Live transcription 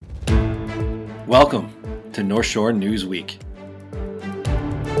Welcome to North Shore News Week.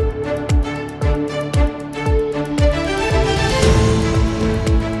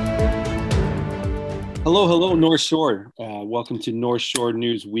 Hello, North Shore. Welcome to North Shore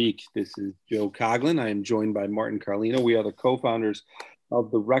News Week. This is Joe Coughlin. I am joined by Martin Carlino. We are the co-founders of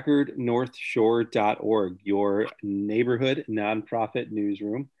the recordnorthshore.org, your neighborhood nonprofit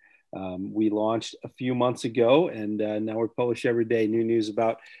newsroom. We launched a few months ago, and now we publish every day new news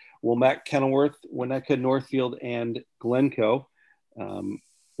about Wilmette, Kenilworth, Winnetka, Northfield, and Glencoe.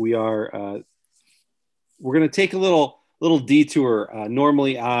 We're going to take a little detour.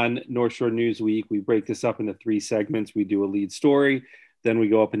 Normally on North Shore News Week, we break this up into three segments. We do a lead story, then we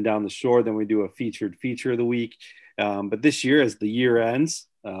go up and down the shore, then we do a featured feature of the week. But this year, as the year ends,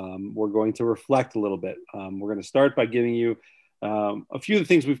 we're going to reflect a little bit. We're going to start by giving you a few of the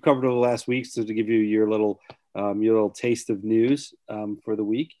things we've covered over the last week, so to give you your little taste of news for the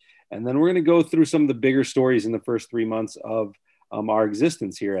week. And then we're going to go through some of the bigger stories in the first 3 months of our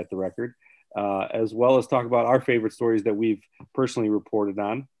existence here at the Record, as well as talk about our favorite stories that we've personally reported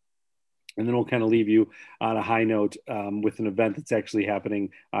on. And then we'll kind of leave you on a high note with an event that's actually happening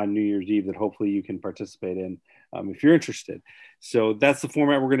on New Year's Eve that hopefully you can participate in if you're interested. So that's the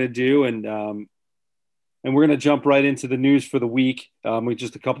format we're going to do. And we're going to jump right into the news for the week. We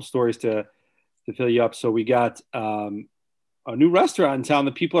just a couple stories to fill you up. So we got a new restaurant in town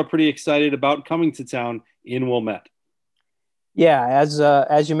that people are pretty excited about coming to town in Wilmette. Yeah, as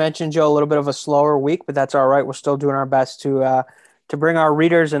you mentioned, Joe, a little bit of a slower week, but that's all right. We're still doing our best to bring our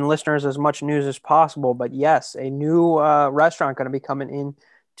readers and listeners as much news as possible. But yes, a new restaurant going to be coming in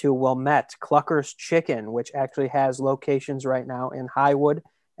to Wilmette, Clucker's Chicken, which actually has locations right now in Highwood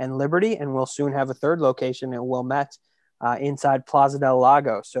and Liberty, and we'll soon have a third location in Wilmette inside Plaza del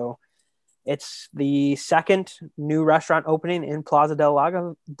Lago. So it's the second new restaurant opening in Plaza del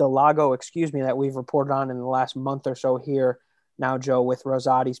Lago, that we've reported on in the last month or so here. Now, Joe, with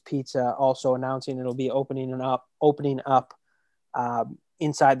Rosati's Pizza also announcing it'll be opening up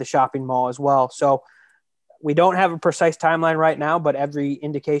inside the shopping mall as well. So we don't have a precise timeline right now, but every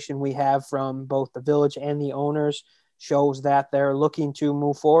indication we have from both the village and the owners shows that they're looking to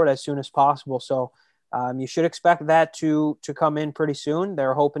move forward as soon as possible. So you should expect that to come in pretty soon. They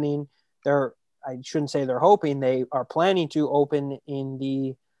are planning to open in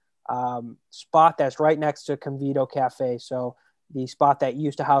the spot that's right next to Convito Cafe. So the spot that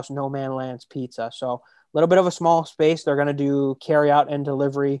used to house No Man Land's Pizza. So a little bit of a small space. They're going to do carry out and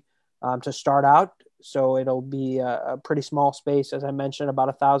delivery to start out. So it'll be a pretty small space, as I mentioned, about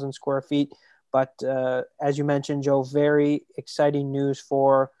 1,000 square feet. But as you mentioned, Joe, very exciting news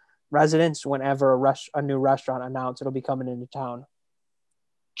for residents whenever a new restaurant announced it'll be coming into town.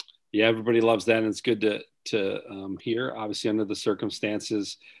 Yeah, everybody loves that, and it's good to hear. Obviously, under the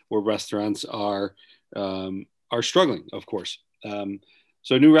circumstances where restaurants are struggling, of course.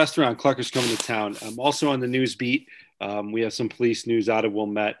 So, a new restaurant, Clucker's, coming to town. Also on the news beat, we have some police news out of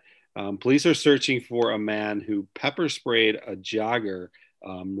Wilmette. Police are searching for a man who pepper sprayed a jogger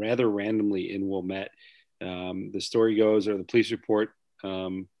rather randomly in Wilmette. The story goes, or the police report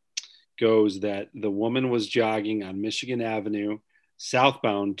goes, that the woman was jogging on Michigan Avenue,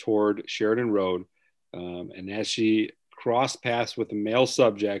 southbound toward Sheridan Road. And as she crossed paths with a male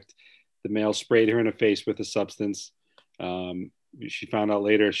subject, the male sprayed her in the face with a substance. She found out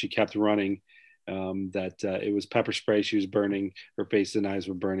later, as she kept running, that it was pepper spray. She was burning. Her face and eyes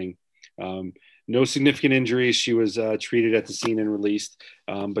were burning. No significant injuries. She was treated at the scene and released.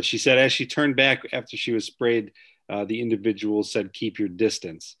 But she said as she turned back after she was sprayed, the individual said, "Keep your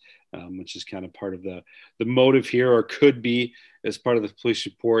distance," which is kind of part of the motive here, or could be as part of the police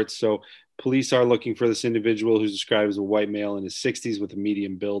report. So police are looking for this individual, who's described as a white male in his 60s with a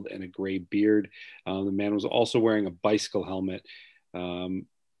medium build and a gray beard. The man was also wearing a bicycle helmet.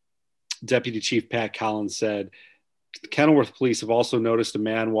 Deputy Chief Pat Collins said, Kenilworth police have also noticed a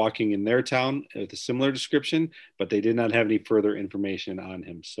man walking in their town with a similar description, but they did not have any further information on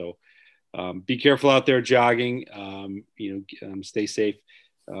him. So be careful out there jogging, stay safe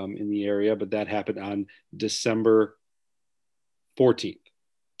in the area. But that happened on December 14th,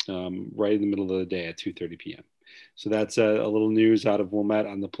 right in the middle of the day at 2:30 p.m. So that's a little news out of Wilmette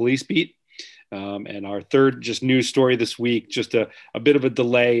on the police beat. And our third just news story this week, just a bit of a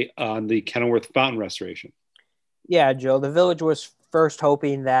delay on the Kenilworth fountain restoration. Yeah, Joe, the village was first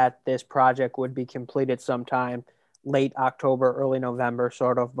hoping that this project would be completed sometime late October, early November,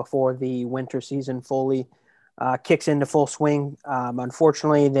 sort of before the winter season fully kicks into full swing.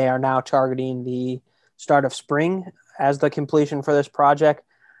 Unfortunately, they are now targeting the start of spring as the completion for this project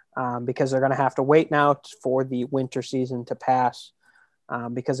because they're going to have to wait now for the winter season to pass.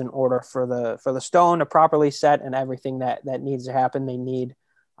 because in order for the stone to properly set and everything that needs to happen, they need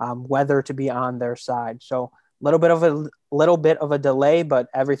weather to be on their side. So little bit of a delay, but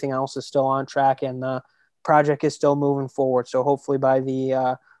everything else is still on track, and the project is still moving forward. So hopefully by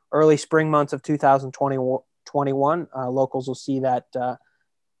the early spring months of 2021, locals will see that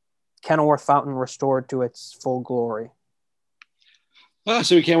Kenilworth Fountain restored to its full glory.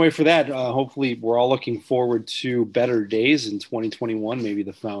 So we can't wait for that. Hopefully, we're all looking forward to better days in 2021. Maybe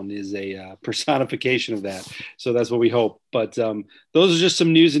the fountain is a personification of that. So that's what we hope. But those are just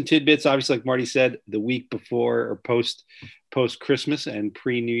some news and tidbits. Obviously, like Marty said, the week before or post Christmas and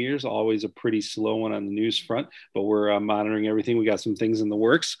pre New Year's, always a pretty slow one on the news front. But we're monitoring everything. We got some things in the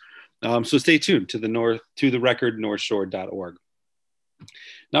works. So stay tuned to the record northshore.org.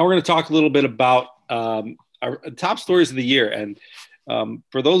 Now we're going to talk a little bit about our top stories of the year. And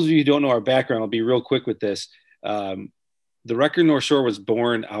for those of you who don't know our background, I'll be real quick with this. The Record North Shore was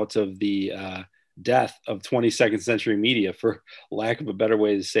born out of the death of 22nd century media, for lack of a better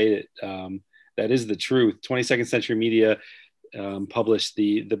way to say it. That is the truth. 22nd century media published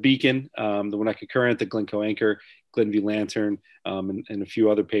the Beacon, the Winnetka Current, the Glencoe Anchor, Glenview Lantern, and a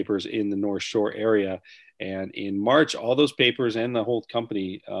few other papers in the North Shore area. And in March, all those papers and the whole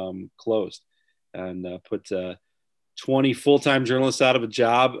company closed and put 20 full-time journalists out of a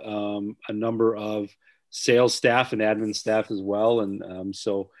job, a number of sales staff and admin staff as well. And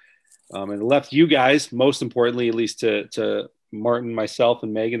it left you guys, most importantly, at least to Martin, myself,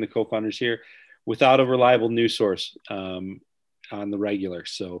 and Megan, the co-founders here, without a reliable news source on the regular.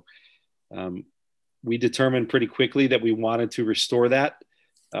 So we determined pretty quickly that we wanted to restore that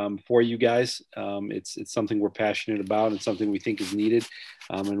for you guys. It's something we're passionate about and something we think is needed.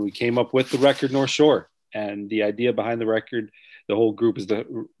 And we came up with the Record North Shore. And the idea behind the record, the whole group is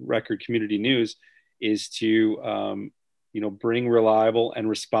the Record Community News, is to, bring reliable and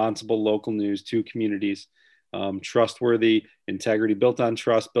responsible local news to communities, trustworthy, integrity, built on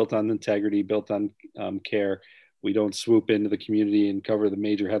trust, built on integrity, built on care. We don't swoop into the community and cover the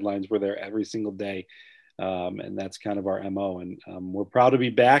major headlines. We're there every single day. And that's kind of our MO. And we're proud to be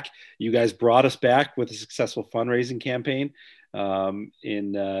back. You guys brought us back with a successful fundraising campaign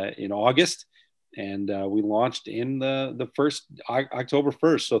in August. And we launched in the first October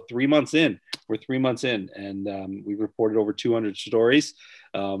 1st. So 3 months in, we're 3 months in, and we reported over 200 stories.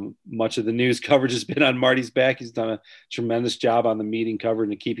 Much of the news coverage has been on Marty's back. He's done a tremendous job on the meeting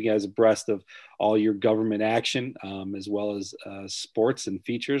coverage and keeping you guys abreast of all your government action, as well as sports and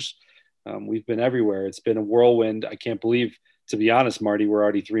features. We've been everywhere. It's been a whirlwind. I can't believe, to be honest, Marty, we're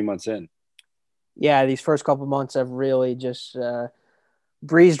already 3 months in. Yeah, these first couple months have really just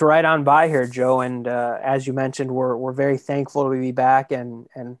breezed right on by here, Joe. And as you mentioned, we're very thankful to be back, and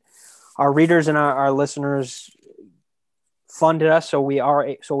our readers and our listeners funded us, so we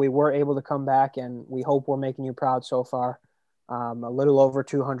were able to come back, and we hope we're making you proud so far. A little over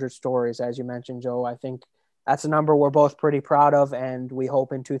 200 stories, as you mentioned, Joe. I think that's a number we're both pretty proud of, and we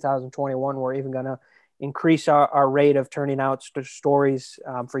hope in 2021 we're even going to increase our rate of turning out stories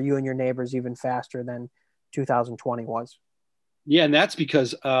for you and your neighbors even faster than 2020 was. Yeah, and that's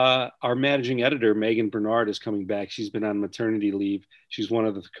because our managing editor, Megan Bernard, is coming back. She's been on maternity leave. She's one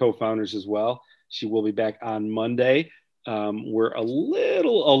of the co-founders as well. She will be back on Monday. We're a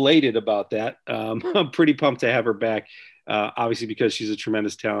little elated about that. I'm pretty pumped to have her back, obviously because she's a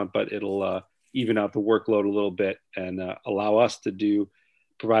tremendous talent, but it'll even out the workload a little bit and allow us to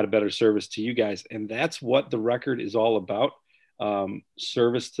provide a better service to you guys. And that's what the record is all about,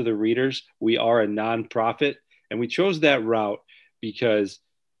 service to the readers. We are a nonprofit, and we chose that route because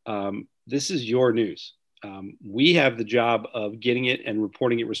this is your news. We have the job of getting it and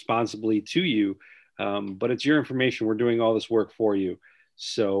reporting it responsibly to you, but it's your information. We're doing all this work for you.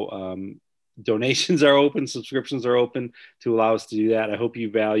 So donations are open, subscriptions are open to allow us to do that. I hope you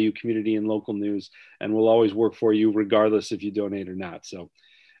value community and local news, and we'll always work for you regardless if you donate or not. So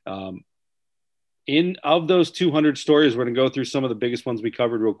of those 200 stories, we're going to go through some of the biggest ones we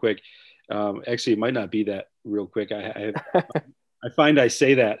covered real quick. Actually, it might not be that real quick. I find I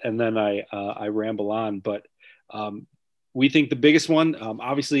say that and then I ramble on, but we think the biggest one,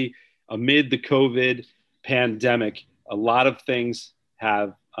 obviously amid the COVID pandemic, a lot of things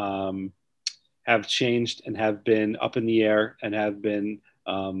have changed and have been up in the air and have been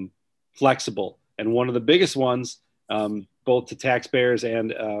flexible. And one of the biggest ones, both to taxpayers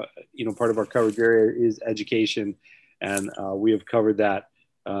and part of our coverage area, is education, and we have covered that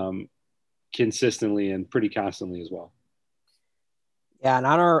consistently and pretty constantly as well. Yeah, and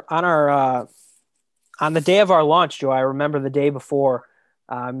on the day of our launch, Joe, I remember the day before,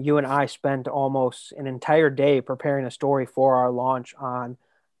 You and I spent almost an entire day preparing a story for our launch on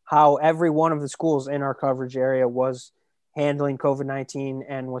how every one of the schools in our coverage area was handling COVID-19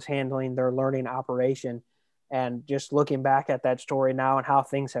 and was handling their learning operation. And just looking back at that story now and how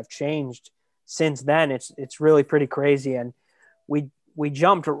things have changed since then, it's really pretty crazy. And we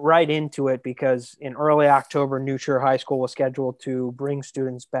jumped right into it because in early October, New Trier High School was scheduled to bring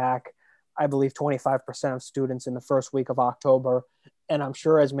students back. I believe 25% of students in the first week of October. And I'm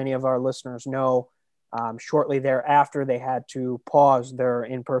sure, as many of our listeners know, shortly thereafter, they had to pause their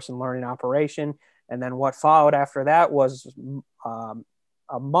in-person learning operation. And then what followed after that was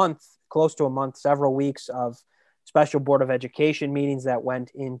a month, close to a month, several weeks of special Board of Education meetings that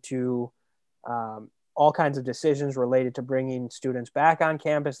went into all kinds of decisions related to bringing students back on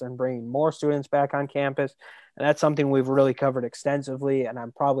campus and bringing more students back on campus. And that's something we've really covered extensively. And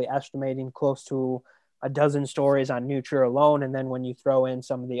I'm probably estimating close to a dozen stories on New Trier alone. And then when you throw in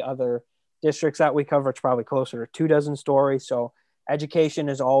some of the other districts that we cover, it's probably closer to 2 dozen stories. So education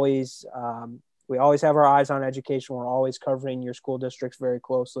is always, we always have our eyes on education. We're always covering your school districts very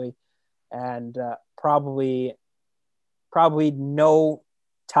closely. And probably no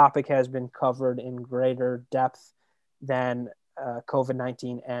topic has been covered in greater depth than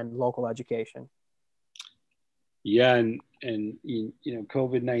COVID-19 and local education. Yeah, and you know,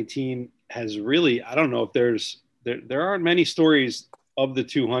 COVID-19 has really, I don't know if there aren't many stories of the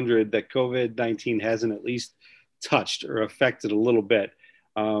 200 that COVID-19 hasn't at least touched or affected a little bit.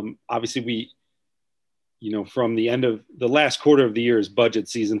 Obviously, from the end of the last quarter of the year is budget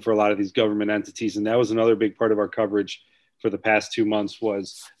season for a lot of these government entities, and that was another big part of our coverage for the past 2 months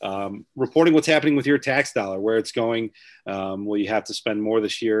was reporting what's happening with your tax dollar, where it's going. Will you have to spend more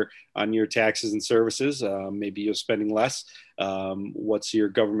this year on your taxes and services? Maybe you're spending less. What's your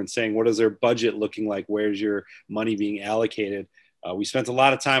government saying? What is their budget looking like? Where's your money being allocated? We spent a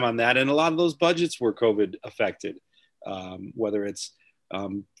lot of time on that, and a lot of those budgets were COVID affected, whether it's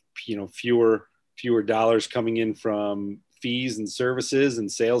fewer dollars coming in from fees and services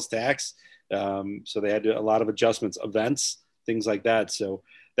and sales tax. So they had a lot of adjustments, events, things like that. So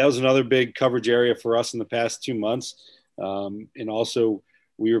that was another big coverage area for us in the past 2 months. And also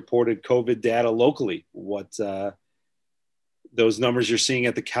we reported COVID data locally, what those numbers you're seeing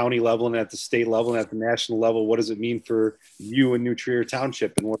at the county level and at the state level and at the national level. What does it mean for you in New Trier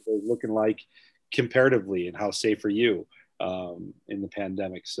Township and what they're looking like comparatively, and how safe are you in the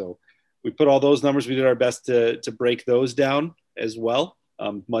pandemic? So we put all those numbers. We did our best to break those down as well.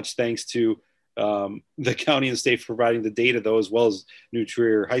 Much thanks to the county and state for providing the data, though, as well as New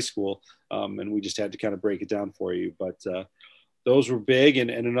Trier High School. And we just had to kind of break it down for you. But those were big. And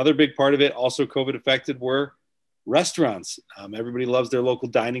another big part of it, also COVID affected, were restaurants. Everybody loves their local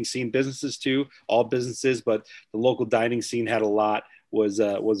dining scene, businesses too, all businesses, but the local dining scene had a lot, was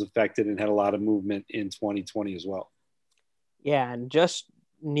affected and had a lot of movement in 2020 as well. Yeah, and just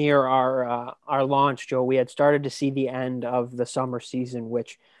near our launch, Joe, we had started to see the end of the summer season,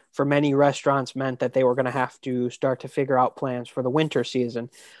 which for many restaurants meant that they were going to have to start to figure out plans for the winter season.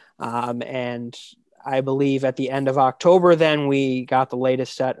 And I believe at the end of October, then we got the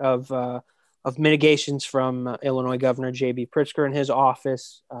latest set of mitigations from Illinois Governor J.B. Pritzker and his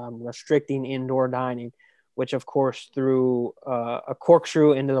office, restricting indoor dining, which of course threw a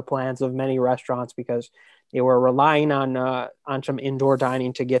corkscrew into the plans of many restaurants because they were relying on some indoor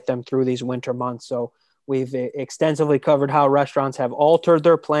dining to get them through these winter months. So we've extensively covered how restaurants have altered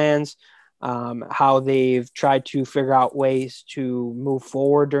their plans, how they've tried to figure out ways to move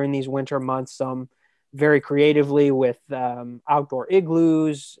forward during these winter months, some very creatively with outdoor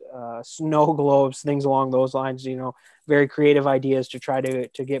igloos, snow globes, things along those lines, very creative ideas to try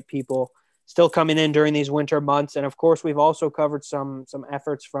to get people still coming in during these winter months. And of course, we've also covered some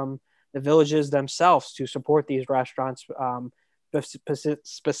efforts from the villages themselves to support these restaurants.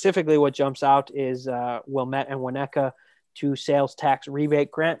 Specifically, what jumps out is Wilmette and Winnetka, two sales tax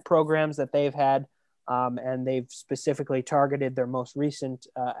rebate grant programs that they've had. And they've specifically targeted their most recent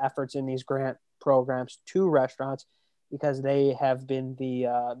efforts in these grant programs to restaurants because they have been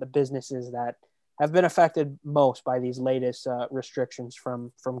the businesses that have been affected most by these latest restrictions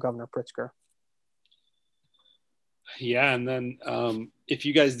from Governor Pritzker. Yeah, and then if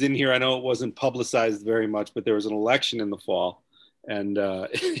you guys didn't hear, I know it wasn't publicized very much, but there was an election in the fall, and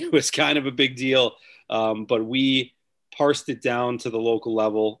it was kind of a big deal. But we parsed it down to the local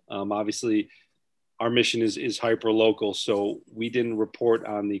level. Obviously, our mission is hyper local, so we didn't report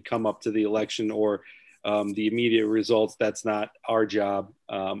on the come up to the election or the immediate results. That's not our job.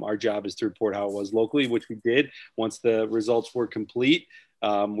 Our job is to report how it was locally, which we did once the results were complete.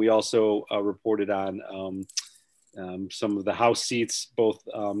 We also reported on some of the House seats, both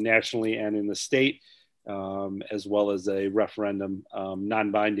nationally and in the state, as well as a referendum,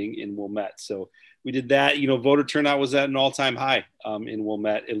 non-binding in Wilmette. So we did that. Voter turnout was at an all-time high in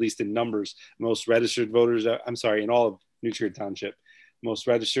Wilmette, at least in numbers. Most registered voters, in all of New Trier Township, most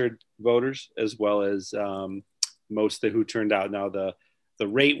registered voters, as well as most who turned out. Now the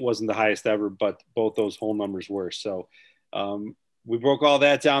rate wasn't the highest ever, but both those whole numbers were. So we broke all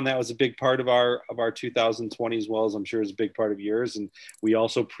that down. That was a big part of our 2020, as well as I'm sure is a big part of yours. And we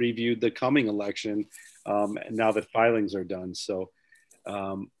also previewed the coming election now that filings are done. So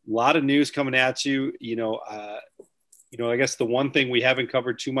a lot of news coming at you. I guess the one thing we haven't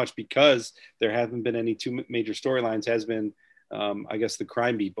covered too much, because there haven't been any two major storylines, has been I guess the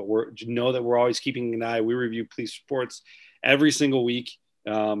crime beat. But we're always keeping an eye. We review police reports every single week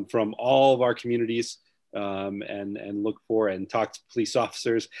from all of our communities. And look for and talk to police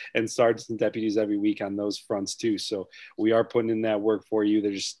officers and sergeants and deputies every week on those fronts too. So we are putting in that work for you.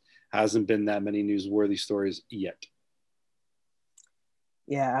 There just hasn't been that many newsworthy stories yet.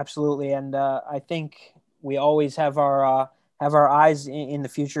 Yeah, absolutely. And I think we always have our eyes in the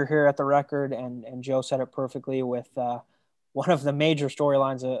future here at the Record. And Joe said it perfectly with one of the major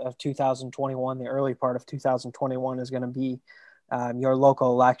storylines of 2021. The early part of 2021 is going to be your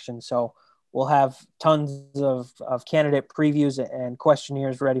local election. So we'll have tons of candidate previews and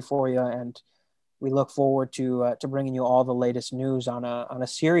questionnaires ready for you, and we look forward to bringing you all the latest news on a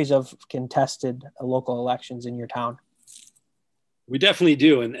series of contested local elections in your town. We definitely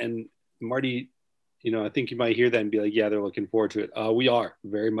do, and Marty, I think you might hear that and be like, "Yeah, they're looking forward to it." We are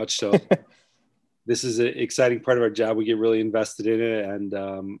very much so. This is an exciting part of our job. We get really invested in it,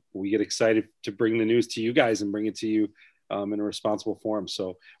 and we get excited to bring the news to you guys and bring it to you in a responsible form.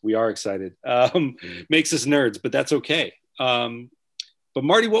 So we are excited. Makes us nerds, but that's okay. But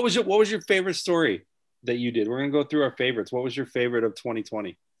Marty, what was your favorite story that you did? We're going to go through our favorites. What was your favorite of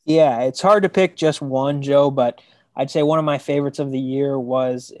 2020? Yeah, it's hard to pick just one, Joe, but I'd say one of my favorites of the year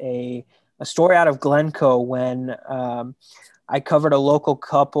was a story out of Glencoe when I covered a local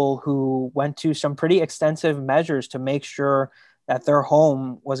couple who went to some pretty extensive measures to make sure that their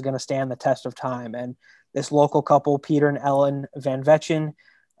home was going to stand the test of time. And this local couple, Peter and Ellen Van Vetchen,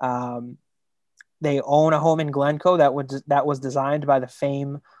 they own a home in Glencoe that was designed by the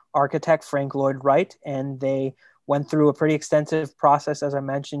famed architect Frank Lloyd Wright, and they went through a pretty extensive process, as I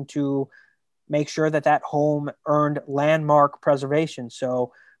mentioned, to make sure that home earned landmark preservation.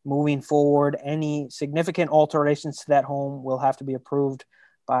 So moving forward, any significant alterations to that home will have to be approved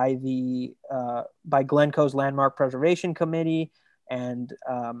by Glencoe's Landmark Preservation Committee, and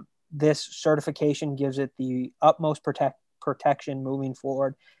this certification gives it the utmost protection moving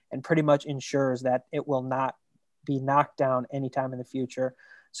forward and pretty much ensures that it will not be knocked down anytime in the future.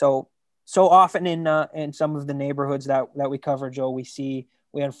 So often in some of the neighborhoods that we cover, Joe, we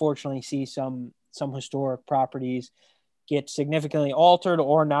unfortunately see some historic properties get significantly altered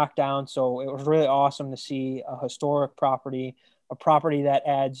or knocked down. So it was really awesome to see a historic property, a property that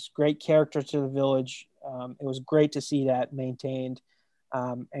adds great character to the village. It was great to see that maintained.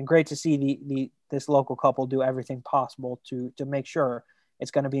 And great to see this local couple do everything possible to make sure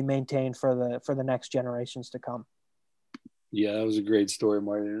it's going to be maintained for the next generations to come. Yeah, that was a great story,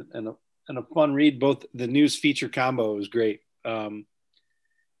 Martin, and a fun read. Both the news feature combo was great.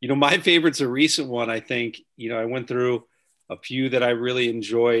 My favorite's a recent one. I think I went through a few that I really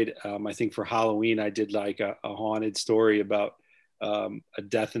enjoyed. I think for Halloween I did like a haunted story about a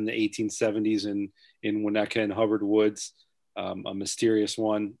death in the 1870s in Winnetka and Hubbard Woods. A mysterious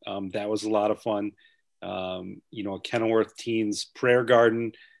one. That was a lot of fun. A Kenilworth teen's prayer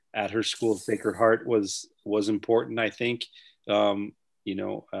garden at her school of Sacred Heart was important, I think, for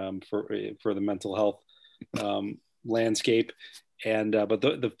the mental health landscape. And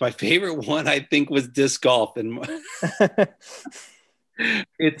but my favorite one, I think, was disc golf. And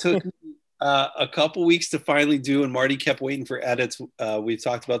it took me a couple weeks to finally do, and Marty kept waiting for edits. We've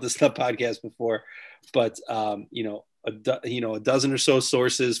talked about this in the podcast before, but a dozen or so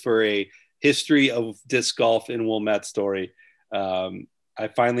sources for a history of disc golf in Wilmette story. I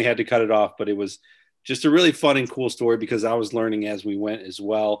finally had to cut it off, but it was just a really fun and cool story because I was learning as we went as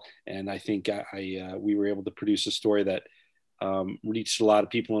well. And I think we were able to produce a story that reached a lot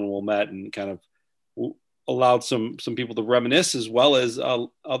of people in Wilmette and kind of allowed some people to reminisce, as well as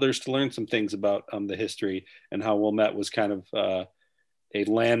others to learn some things about the history and how Wilmette was kind of a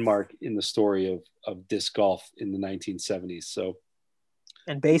landmark in the story of disc golf in the 1970s. So,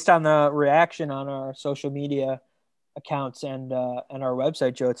 and based on the reaction on our social media accounts and our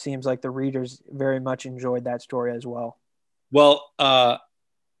website, Joe, it seems like the readers very much enjoyed that story as well. Well,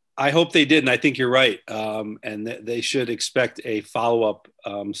 I hope they did, and I think you're right. And they should expect a follow-up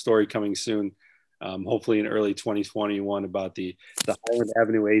story coming soon, hopefully in early 2021 about the Highland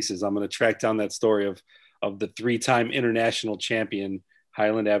Avenue Aces. I'm going to track down that story of the three-time international champion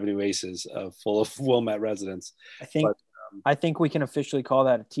Highland Avenue Aces, full of Wilmette residents. I think But I think we can officially call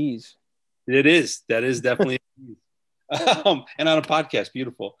that a tease. it is. That is definitely and on a podcast,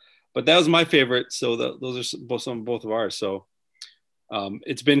 beautiful. But that was my favorite. So those are both of ours. So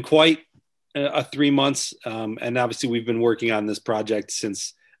it's been quite a 3 months, and obviously we've been working on this project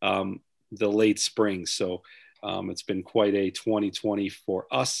since the late spring. So it's been quite a 2020 for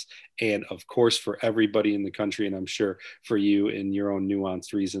us, and of course for everybody in the country, and I'm sure for you in your own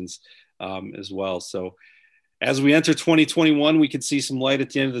nuanced reasons as well. So as we enter 2021, we can see some light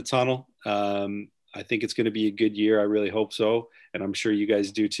at the end of the tunnel. I think it's going to be a good year. I really hope so, and I'm sure you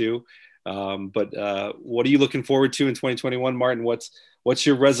guys do too. But what are you looking forward to in 2021, Martin? What's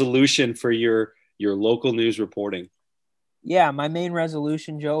your resolution for your local news reporting? Yeah, my main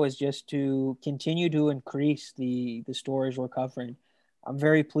resolution, Joe, is just to continue to increase the stories we're covering. I'm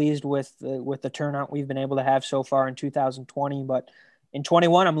very pleased with the turnout we've been able to have so far in 2020, but in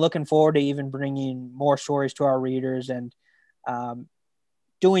 21, I'm looking forward to even bringing more stories to our readers and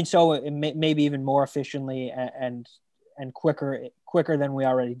doing so maybe even more efficiently and quicker than we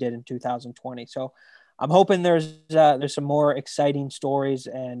already did in 2020. So I'm hoping there's some more exciting stories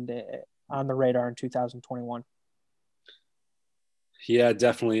and on the radar in 2021. Yeah,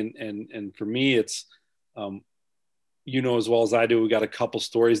 definitely. And for me, it's, as well as I do, we got a couple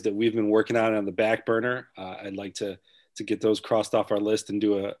stories that we've been working on the back burner. I'd like to get those crossed off our list and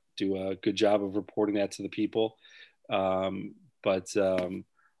do a good job of reporting that to the people. But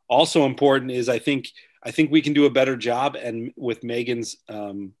also important is I think we can do a better job, and with Megan's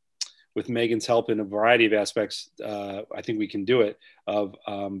help in a variety of aspects, I think we can do it, of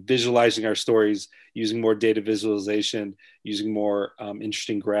visualizing our stories, using more data visualization, using more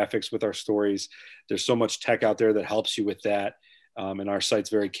interesting graphics with our stories. There's so much tech out there that helps you with that, and our site's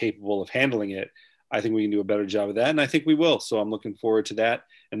very capable of handling it. I think we can do a better job of that, and I think we will. So I'm looking forward to that,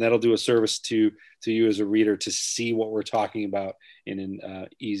 and that'll do a service to you as a reader to see what we're talking about in an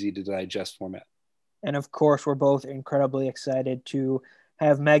easy to digest format. And of course, we're both incredibly excited to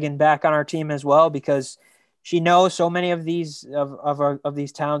have Megan back on our team as well, because she knows so many of these of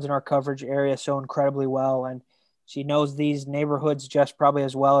these towns in our coverage area so incredibly well, and she knows these neighborhoods just probably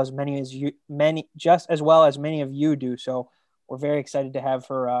as well as many of you do. So we're very excited to have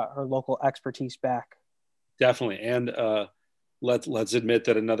her local expertise back. Definitely, and let's admit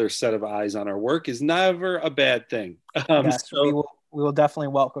that another set of eyes on our work is never a bad thing. Yes, we will definitely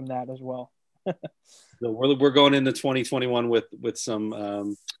welcome that as well. So we're going into 2021 with some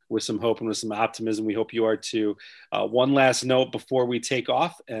hope and with some optimism. We hope you are too. One last note before we take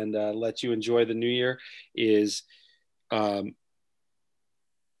off and let you enjoy the new year is New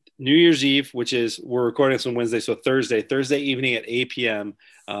Year's Eve, which is, we're recording this on Wednesday, so Thursday evening at 8 p.m.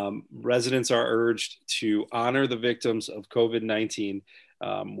 Residents are urged to honor the victims of COVID-19,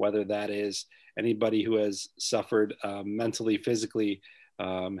 whether that is anybody who has suffered mentally, physically,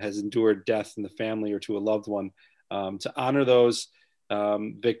 has endured death in the family or to a loved one, to honor those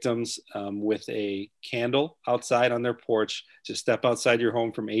victims with a candle outside on their porch. Just step outside your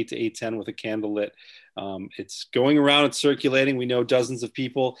home from 8 to 8:10 with a candle lit. It's going around, it's circulating. We know dozens of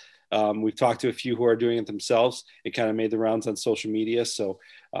people. We've talked to a few who are doing it themselves. It kind of made the rounds on social media. So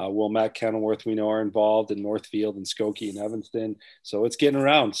Wilmette, Kenilworth, we know, are involved, in Northfield and Skokie and Evanston. So it's getting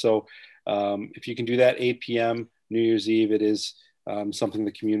around. So if you can do that 8 p.m. New Year's Eve, it is something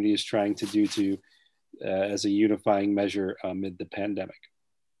the community is trying to do as a unifying measure amid the pandemic.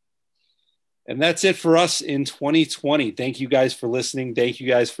 And that's it for us in 2020. Thank you guys for listening. Thank you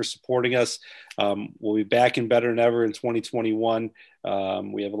guys for supporting us. We'll be back and better than ever in 2021.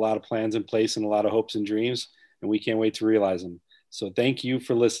 We have a lot of plans in place and a lot of hopes and dreams, and we can't wait to realize them. So thank you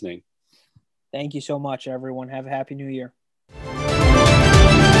for listening. Thank you so much, everyone. Have a happy new year.